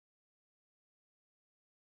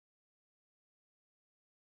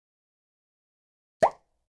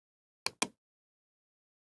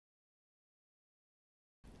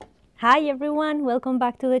Hi everyone, welcome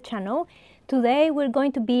back to the channel. Today we're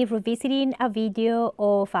going to be revisiting a video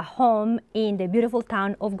of a home in the beautiful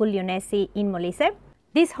town of Guglionesi in Molise.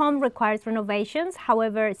 This home requires renovations,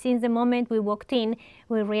 however, since the moment we walked in,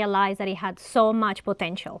 we realized that it had so much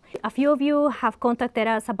potential. A few of you have contacted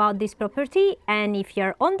us about this property, and if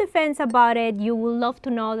you're on the fence about it, you will love to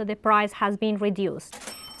know that the price has been reduced.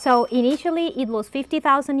 So initially it was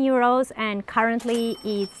 50,000 euros and currently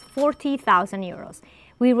it's 40,000 euros.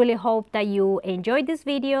 We really hope that you enjoyed this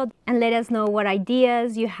video and let us know what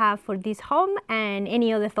ideas you have for this home and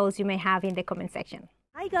any other thoughts you may have in the comment section.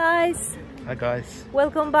 Hi guys! Hi guys!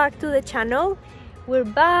 Welcome back to the channel. We're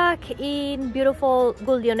back in beautiful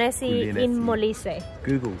Guglionesi in Molise.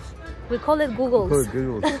 Googles. We call it Googles. We call it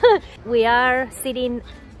Googles. We are sitting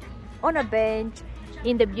on a bench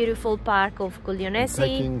in the beautiful park of Guglionesi.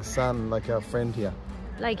 Taking sun like our friend here.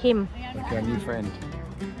 Like him. Like our new friend.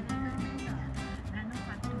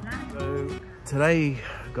 So today,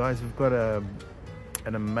 guys, we've got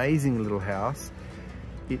an amazing little house.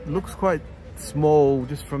 It looks quite small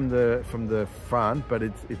just from the front, but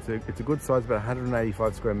it's a good size, about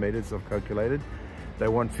 185 square meters I've calculated. They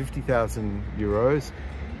want 50,000 euros.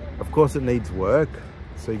 Of course, it needs work,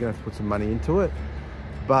 so you're gonna have to put some money into it.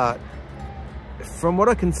 But from what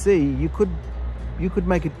I can see, you could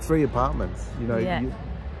make it 3 apartments. You know, yeah.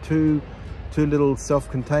 Two little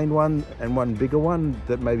self-contained one and one bigger one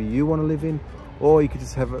that maybe you want to live in, or you could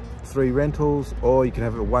just have 3 rentals, or you can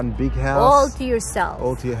have one big house all to yourself.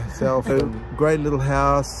 All to yourself. So, great little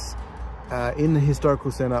house in the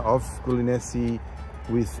historical center of Guglionesi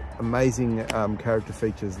with amazing character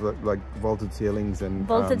features like vaulted ceilings and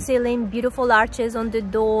vaulted ceiling, beautiful arches on the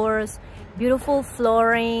doors, beautiful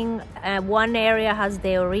flooring. One area has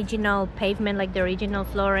the original pavement, like the original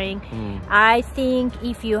flooring. I think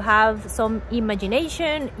if you have some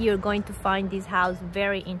imagination, you're going to find this house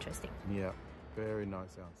very interesting. Yeah, very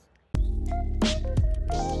nice house.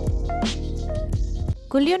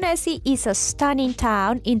 Guglionesi is a stunning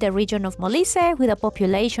town in the region of Molise with a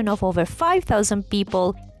population of over 5,000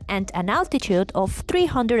 people and an altitude of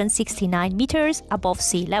 369 meters above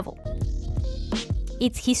sea level.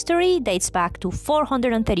 Its history dates back to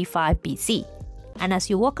 435 BC, and as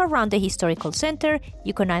you walk around the historical center,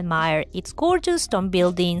 you can admire its gorgeous stone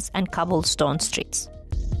buildings and cobblestone streets.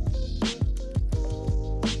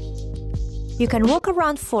 You can walk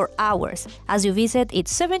around for hours as you visit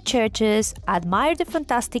its 7 churches, admire the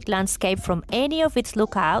fantastic landscape from any of its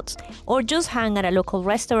lookouts, or just hang at a local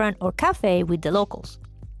restaurant or cafe with the locals.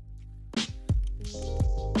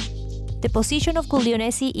 The position of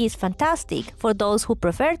Guglionesi is fantastic for those who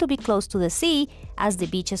prefer to be close to the sea, as the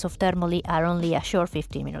beaches of Termoli are only a short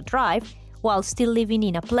 15-minute drive, while still living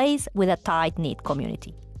in a place with a tight-knit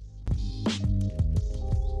community.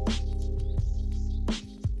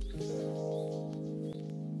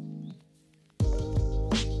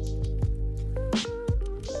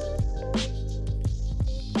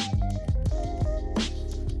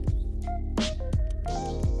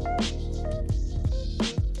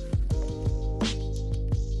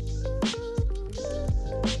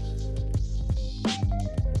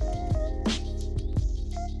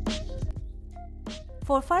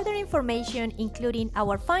 For further information, including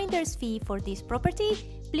our finder's fee for this property,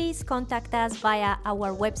 please contact us via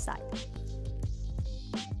our website.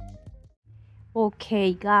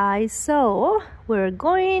 Okay guys, so we're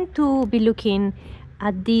going to be looking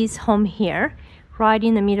at this home here, right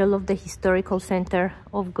in the middle of the historical center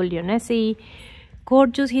of Guglionesi.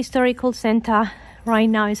 Gorgeous historical center. Right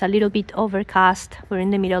now it's a little bit overcast. We're in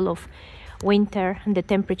the middle of winter and the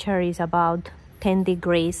temperature is about 10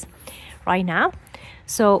 degrees right now.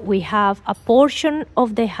 So we have a portion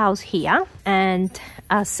of the house here and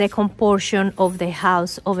a second portion of the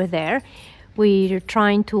house over there. We're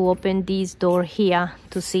trying to open this door here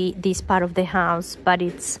to see this part of the house, but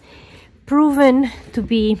it's proven to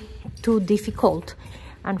be too difficult,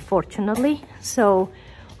 unfortunately. So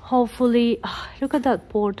hopefully, look at that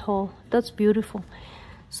porthole, that's beautiful.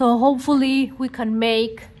 So hopefully we can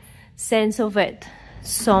make sense of it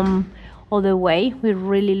some other way. We're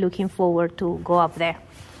really looking forward to go up there.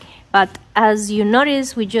 But as you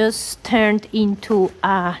notice, we just turned into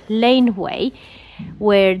a laneway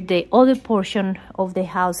where the other portion of the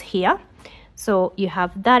house here. So you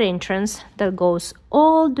have that entrance that goes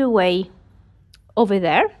all the way over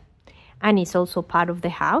there, and it's also part of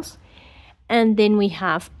the house. And then we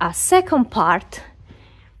have a second part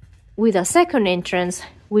with a second entrance,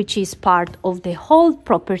 which is part of the whole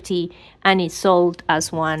property, and it's sold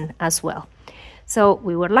as one as well. So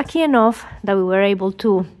we were lucky enough that we were able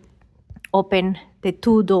to open the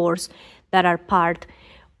 2 doors that are part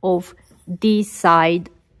of this side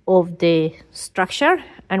of the structure,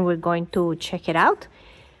 and we're going to check it out.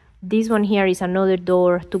 This one here is another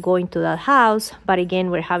door to go into that house, but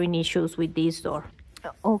again, we're having issues with this door.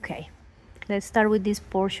 Okay, let's start with this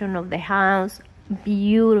portion of the house.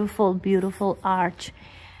 Beautiful, beautiful arch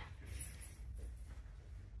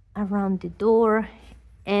around the door,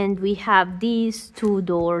 and we have these two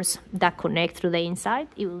doors that connect through the inside.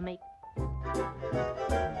 It will make...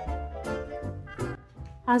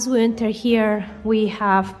 As we enter here, we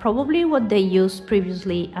have probably what they used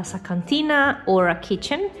previously as a cantina or a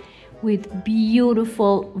kitchen with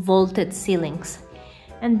beautiful vaulted ceilings.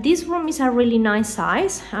 And this room is a really nice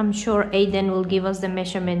size. I'm sure Aiden will give us the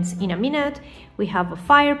measurements in a minute. We have a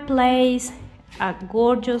fireplace, a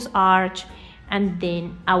gorgeous arch, and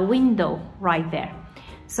then a window right there.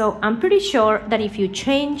 So I'm pretty sure that if you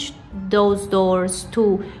change those doors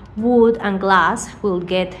to wood and glass, we'll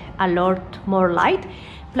get a lot more light.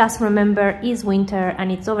 Plus, remember, it's winter and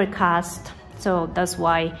it's overcast, so that's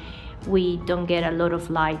why we don't get a lot of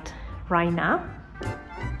light right now.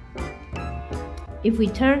 If we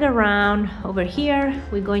turn around over here,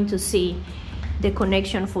 we're going to see the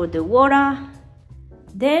connection for the water.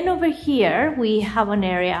 Then over here, we have an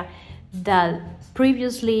area that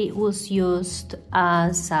previously was used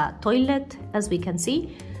as a toilet, as we can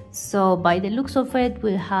see. So by the looks of it,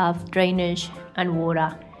 we have drainage and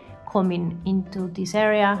water coming into this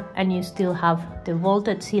area, and you still have the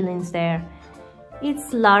vaulted ceilings there.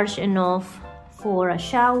 It's large enough for a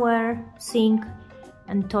shower, sink,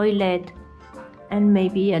 and toilet, and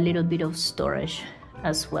maybe a little bit of storage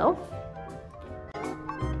as well.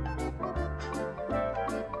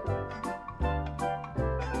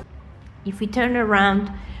 If we turn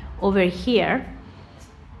around over here,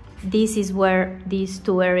 this is where these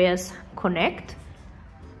two areas connect.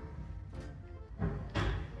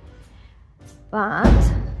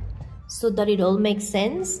 But so that it all makes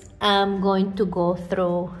sense, I'm going to go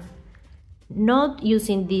through not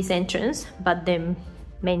using this entrance, but the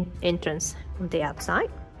main entrance on the outside.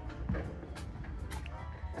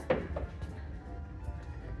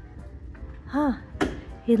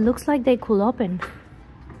 It looks like they could open.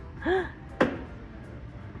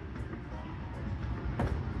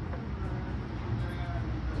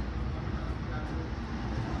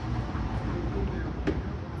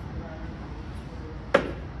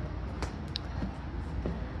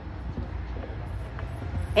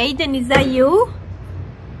 Aiden, is that you?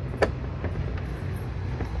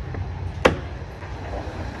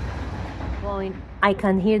 I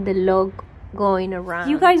can hear the log going around.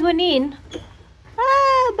 You guys went in?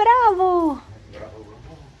 Ah, bravo!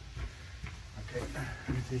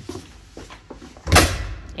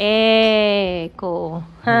 Echo.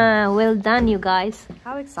 Well done, you guys.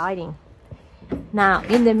 How exciting. Now,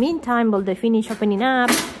 in the meantime, while they finish opening up,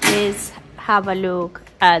 let's have a look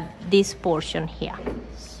at this portion here.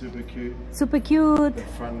 Super cute. Super cute. The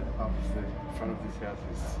front of this house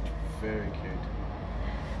is very cute.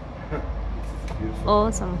 It's beautiful.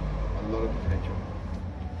 Awesome. A lot of potential.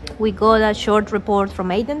 We got a short report from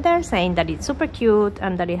Aiden there saying that it's super cute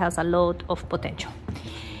and that it has a lot of potential.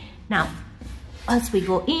 Now, as we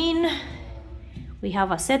go in, we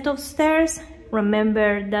have a set of stairs.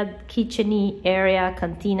 Remember that kitchen-y area,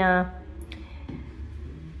 cantina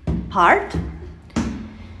part.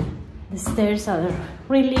 The stairs are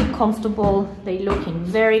really comfortable. They look in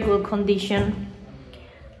very good condition.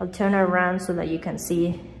 I'll turn around so that you can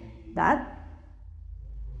see that.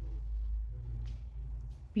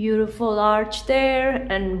 Beautiful arch there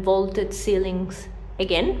and vaulted ceilings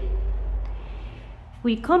again.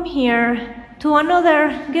 We come here to another,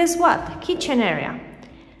 guess what, kitchen area.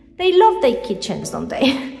 They love their kitchens, don't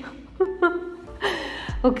they?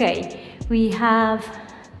 Okay, we have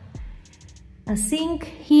a sink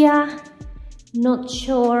here. Not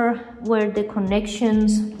sure where the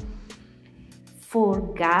connections for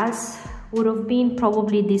gas would have been.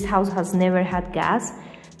 Probably this house has never had gas.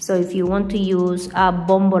 So if you want to use a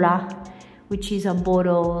bombola, which is a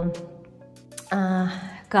bottle,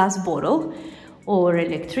 gas bottle, or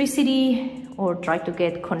electricity, or try to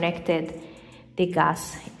get connected the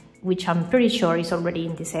gas, which I'm pretty sure is already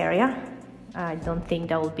in this area. I don't think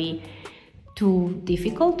that will be too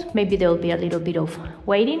difficult. Maybe there will be a little bit of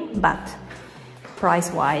waiting, but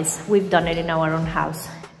price-wise, we've done it in our own house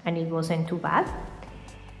and it wasn't too bad.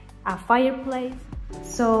 A fireplace.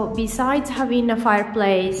 So besides having a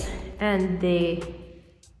fireplace and the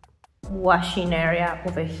washing area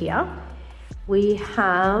over here, we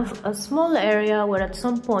have a small area where at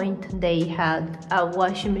some point they had a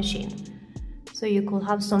washing machine. So you could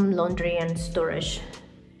have some laundry and storage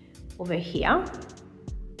over here.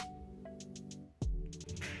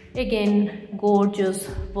 Again, gorgeous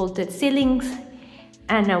vaulted ceilings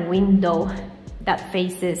and a window that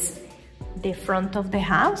faces the front of the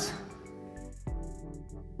house.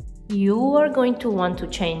 You are going to want to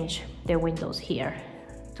change the windows here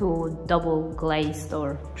to double glazed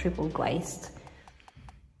or triple glazed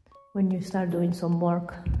when you start doing some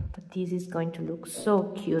work, but this is going to look so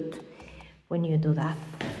cute when you do that.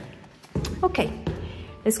 Okay,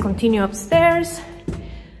 let's continue upstairs.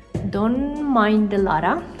 Don't mind the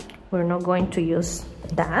ladder, we're not going to use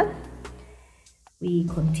that. We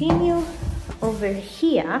continue over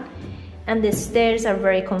here, and the stairs are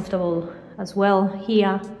very comfortable as well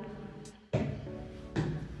here.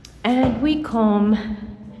 And we come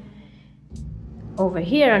over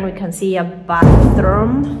here and we can see a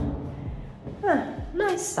bathroom.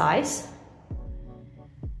 Nice size.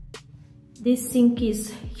 This sink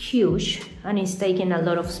is huge and it's taking a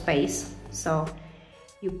lot of space, so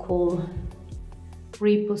you could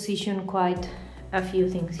reposition quite a few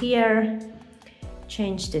things here,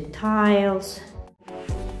 change the tiles.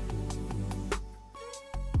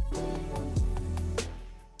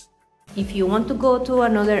 If you want to go to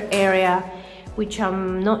another area, which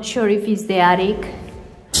I'm not sure if it's the attic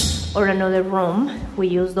or another room, we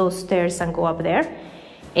use those stairs and go up there.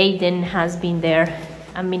 Aiden has been there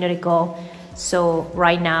a minute ago, so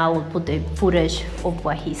right now we'll put the footage of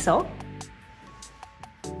what he saw.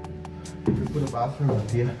 We put a bathroom up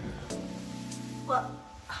here. Well,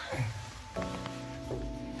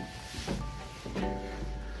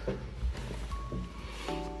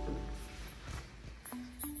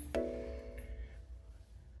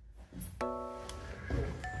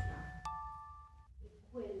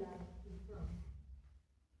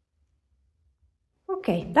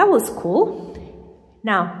 okay, that was cool.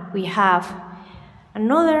 Now we have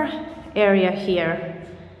another area here,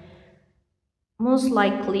 most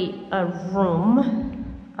likely a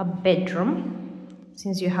room, a bedroom,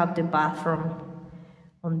 since you have the bathroom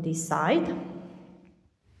on this side,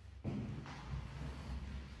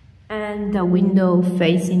 and a window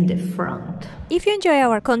facing the front. If you enjoy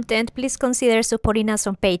our content, please consider supporting us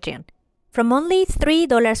on Patreon. From only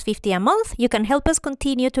 $3.50 a month, you can help us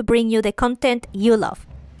continue to bring you the content you love.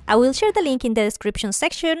 I will share the link in the description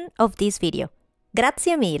section of this video.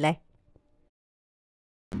 Grazie mille!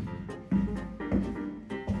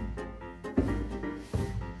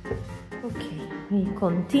 Okay, we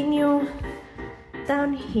continue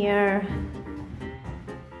down here.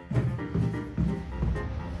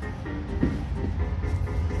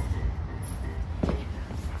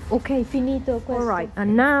 Okay, finito. All right,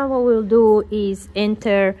 and now what we'll do is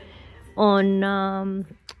enter on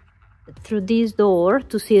through this door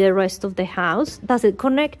to see the rest of the house. Does it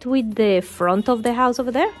connect with the front of the house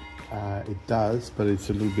over there? It does, but it's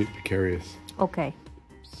a little bit precarious. Okay.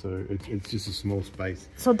 So it's just a small space.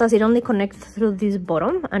 So does it only connect through this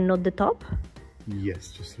bottom and not the top? Yes,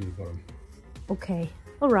 just through the bottom. Okay.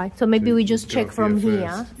 All right. So maybe we just check from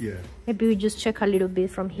here. Yeah. Maybe we just check a little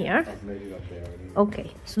bit from here.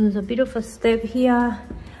 Okay. So there's a bit of a step here.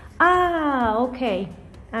 Ah, okay.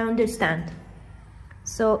 I understand.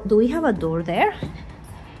 So do we have a door there?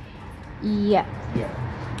 Yeah. Yeah.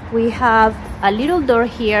 We have a little door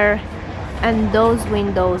here and those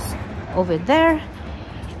windows over there,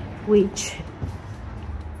 which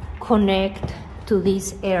connect to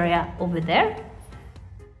this area over there.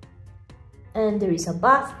 And there is a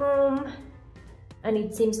bathroom, and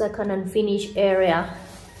it seems like an unfinished area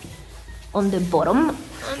on the bottom.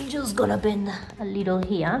 I'm just gonna bend a little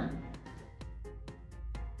here.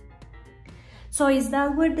 So is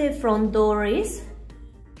that where the front door is?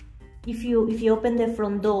 If you open the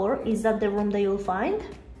front door, is that the room that you'll find?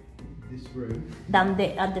 This room?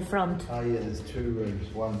 At the front. Oh yeah, there's two rooms.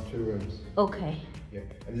 Two rooms. Okay. Yeah,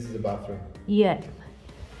 and this is the bathroom. Yeah.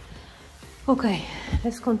 Okay,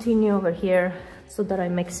 let's continue over here so that I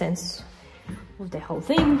make sense of the whole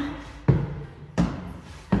thing.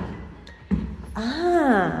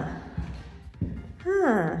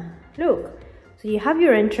 Look. So you have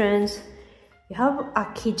your entrance. You have a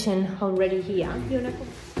kitchen already here. Yeah. Look.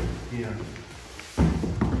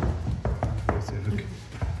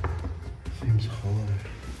 Seems hollow.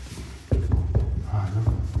 Look.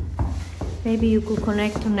 Maybe you could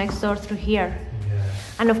connect to next door through here. Yeah.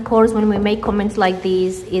 And of course, when we make comments like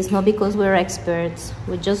these, it's not because we're experts.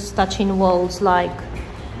 We're just touching walls like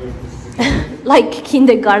like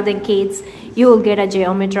kindergarten kids. You will get a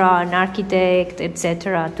geometer, an architect,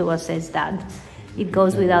 etc. to assess that. It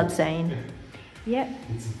goes without saying. Yeah,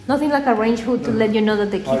 nothing like a range hood to let you know that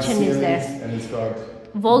the kitchen is there. And it's got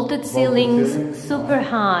vaulted ceilings, super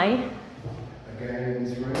high. Again in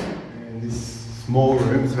this room, and this small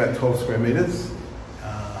room is about 12 square meters.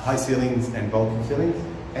 high ceilings and vaulted ceilings,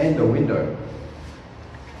 and a window.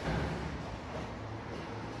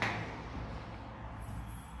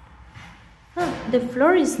 The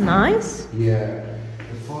floor is nice. Yeah, the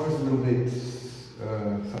floor is a little bit,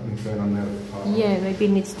 something's going on there with the tile. Yeah, maybe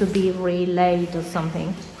it needs to be relayed or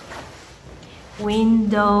something.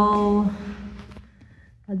 Window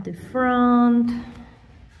at the front.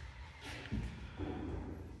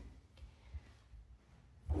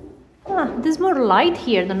 There's more light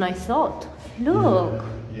here than I thought. Look.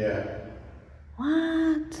 Yeah.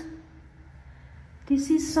 What? This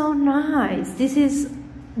is so nice. This is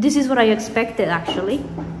what I expected, actually.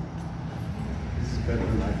 This is better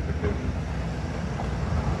than I expected.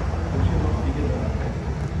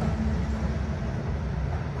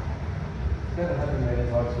 It's better having made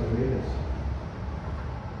lots of meters.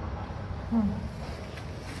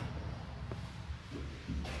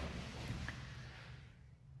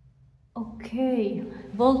 Okay,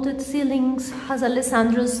 vaulted ceilings. Has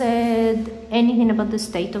Alessandro said anything about the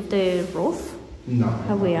state of the roof? No.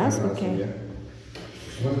 Have we asked? Okay.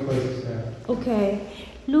 Okay,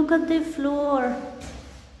 look at the floor.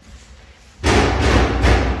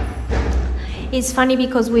 It's funny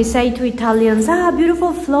because we say to Italians,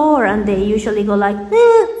 beautiful floor, and they usually go like,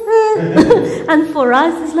 and for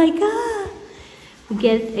us it's like, we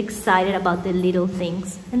get excited about the little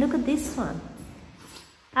things. And look at this one.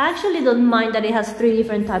 I actually don't mind that it has 3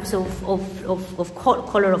 different types of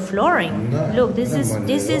color of flooring. No, look, this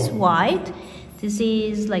is white. This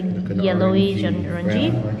is like yellowish and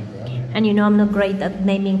orangey. And you know I'm not great at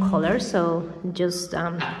naming colors, so just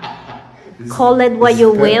call it what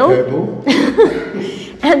you will.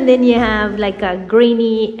 And then you have like a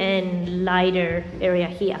greeny and lighter area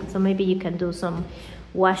here. So maybe you can do some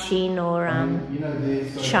washing or you know,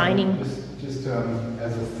 shining. Just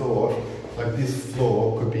as a thought, like this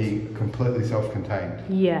floor could be completely self-contained.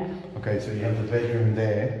 Yeah. Okay, so you have the bedroom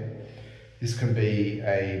there. This can be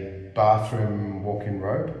a bathroom walk-in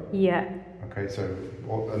robe. Yeah. Okay, so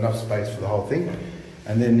enough space for the whole thing.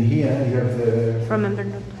 And then here you have the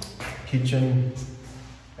kitchen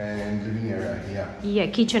and living area here. Yeah,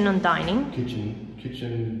 kitchen and dining.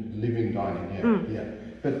 Kitchen, living, dining, yeah.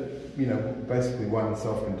 But, you know, basically one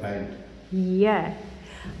self-contained. Yeah.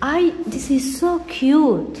 This is so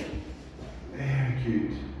cute. Very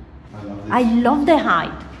cute. I love this. I love the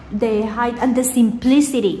height and the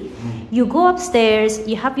simplicity. You go upstairs,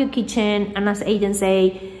 you have your kitchen, and as Aiden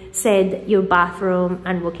said, your bathroom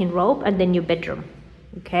and walk-in robe, and then your bedroom.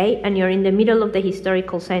 Okay, and you're in the middle of the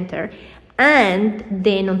historical center, and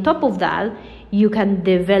then on top of that, you can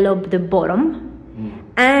develop the bottom.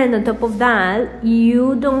 And on top of that,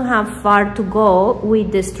 you don't have far to go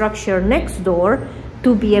with the structure next door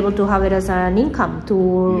to be able to have it as an income, to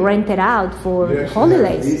rent it out for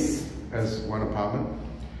holidays. This as one apartment,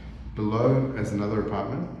 below as another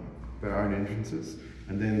apartment, their own entrances,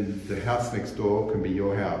 and then the house next door can be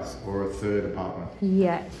your house or a third apartment.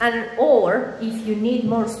 Yeah, and or if you need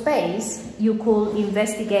more space, you could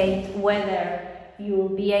investigate whether you'll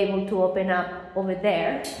be able to open up over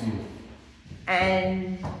there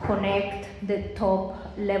and connect the top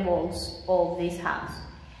levels of this house.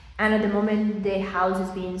 And at the moment the house is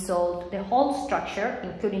being sold, the whole structure,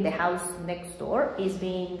 including the house next door, is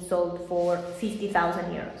being sold for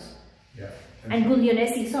 50,000 euros. Yeah. And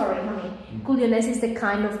Guglionesi, sorry, honey. Guglionesi is the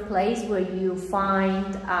kind of place where you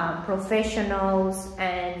find professionals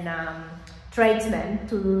and tradesmen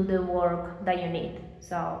to do the work that you need.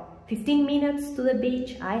 So 15 minutes to the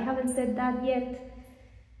beach. I haven't said that yet.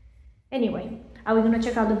 Anyway, are we gonna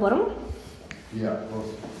check out the bottom? Yeah, of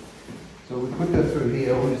course. So we could go through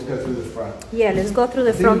here, or we'll just go through the front. Yeah, let's go through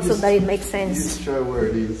the front so that it makes sense. Just show where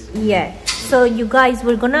it is. Yeah, so you guys,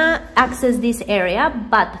 we're gonna access this area,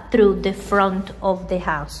 but through the front of the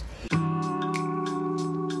house.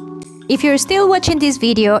 If you're still watching this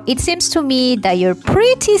video, it seems to me that you're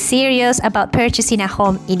pretty serious about purchasing a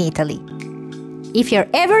home in Italy. If you're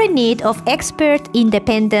ever in need of expert,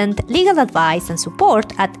 independent legal advice and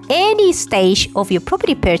support at any stage of your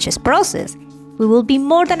property purchase process, we will be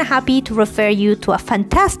more than happy to refer you to a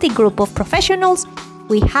fantastic group of professionals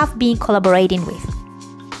we have been collaborating with.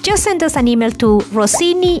 Just send us an email to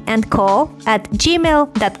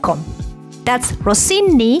rossini&co@gmail.com. That's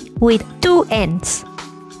Rossini with 2 N's.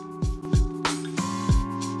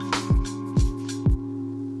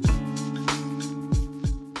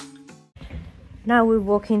 Now we're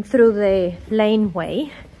walking through the laneway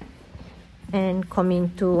and coming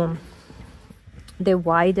to the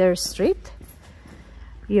wider street.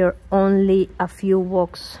 You're only a few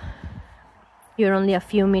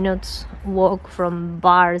minutes walk from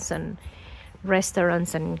bars and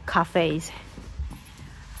restaurants and cafes.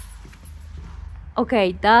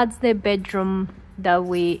 Okay, that's the bedroom that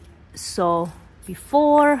we saw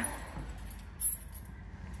before.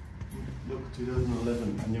 Look,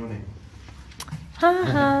 2011, Agnone.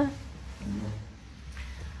 Haha.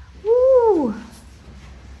 Woo!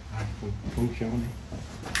 Funzione.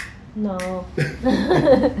 No.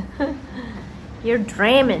 You're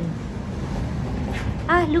dreaming.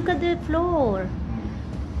 Ah, look at the floor.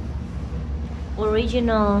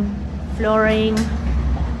 Original flooring.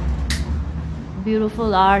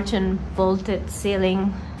 Beautiful arch and vaulted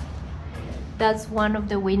ceiling. That's one of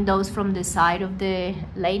the windows from the side of the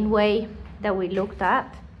laneway that we looked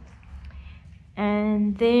at.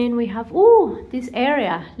 And then we have, oh, this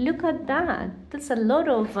area. Look at that. That's a lot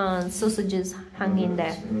of sausages hanging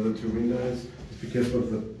there. Another 2 windows. Just be careful of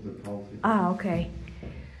the pole. Ah, okay.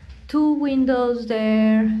 2 windows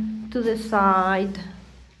there to the side,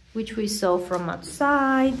 which we saw from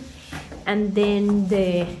outside. And then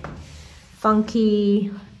the funky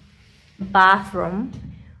bathroom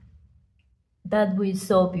that we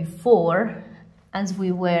saw before as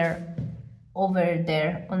we were over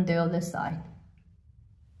there on the other side.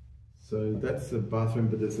 So that's the bathroom,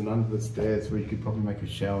 but there's an under the stairs where you could probably make a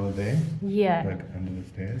shower there. Yeah. Like under the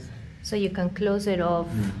stairs. So you can close it off.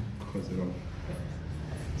 Close it off.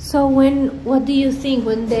 So what do you think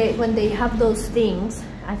when they have those things?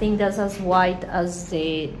 I think that's as white as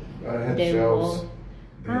the had the shelves. wall.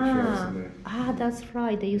 They had shelves in there. That's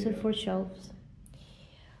right. They use it for shelves.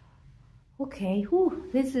 Okay. Whew,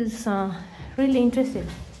 this is really interesting.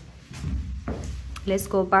 Let's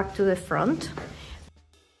go back to the front.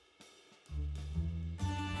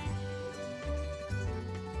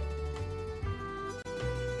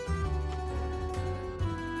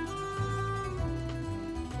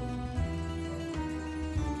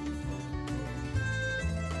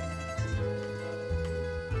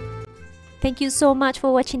 Thank you so much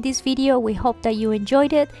for watching this video. We hope that you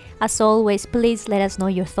enjoyed it. As always, please let us know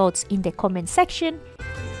your thoughts in the comment section.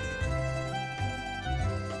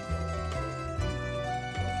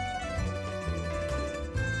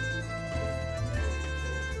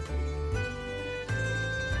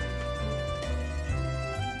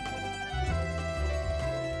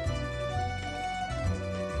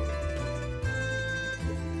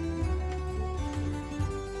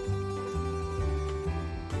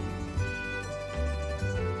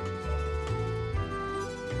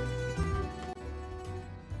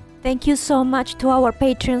 Thank you so much to our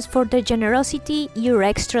patrons for their generosity. Your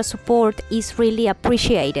extra support is really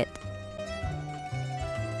appreciated.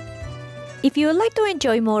 If you would like to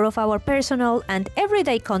enjoy more of our personal and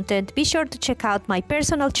everyday content, be sure to check out my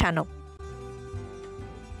personal channel.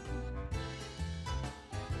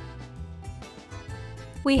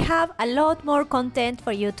 We have a lot more content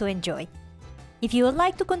for you to enjoy. If you would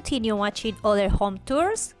like to continue watching other home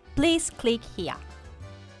tours, please click here.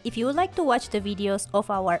 If you would like to watch the videos of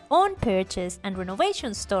our own purchase and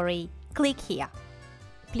renovation story, click here.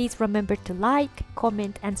 Please remember to like,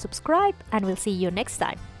 comment and subscribe, and we'll see you next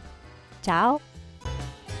time. Ciao!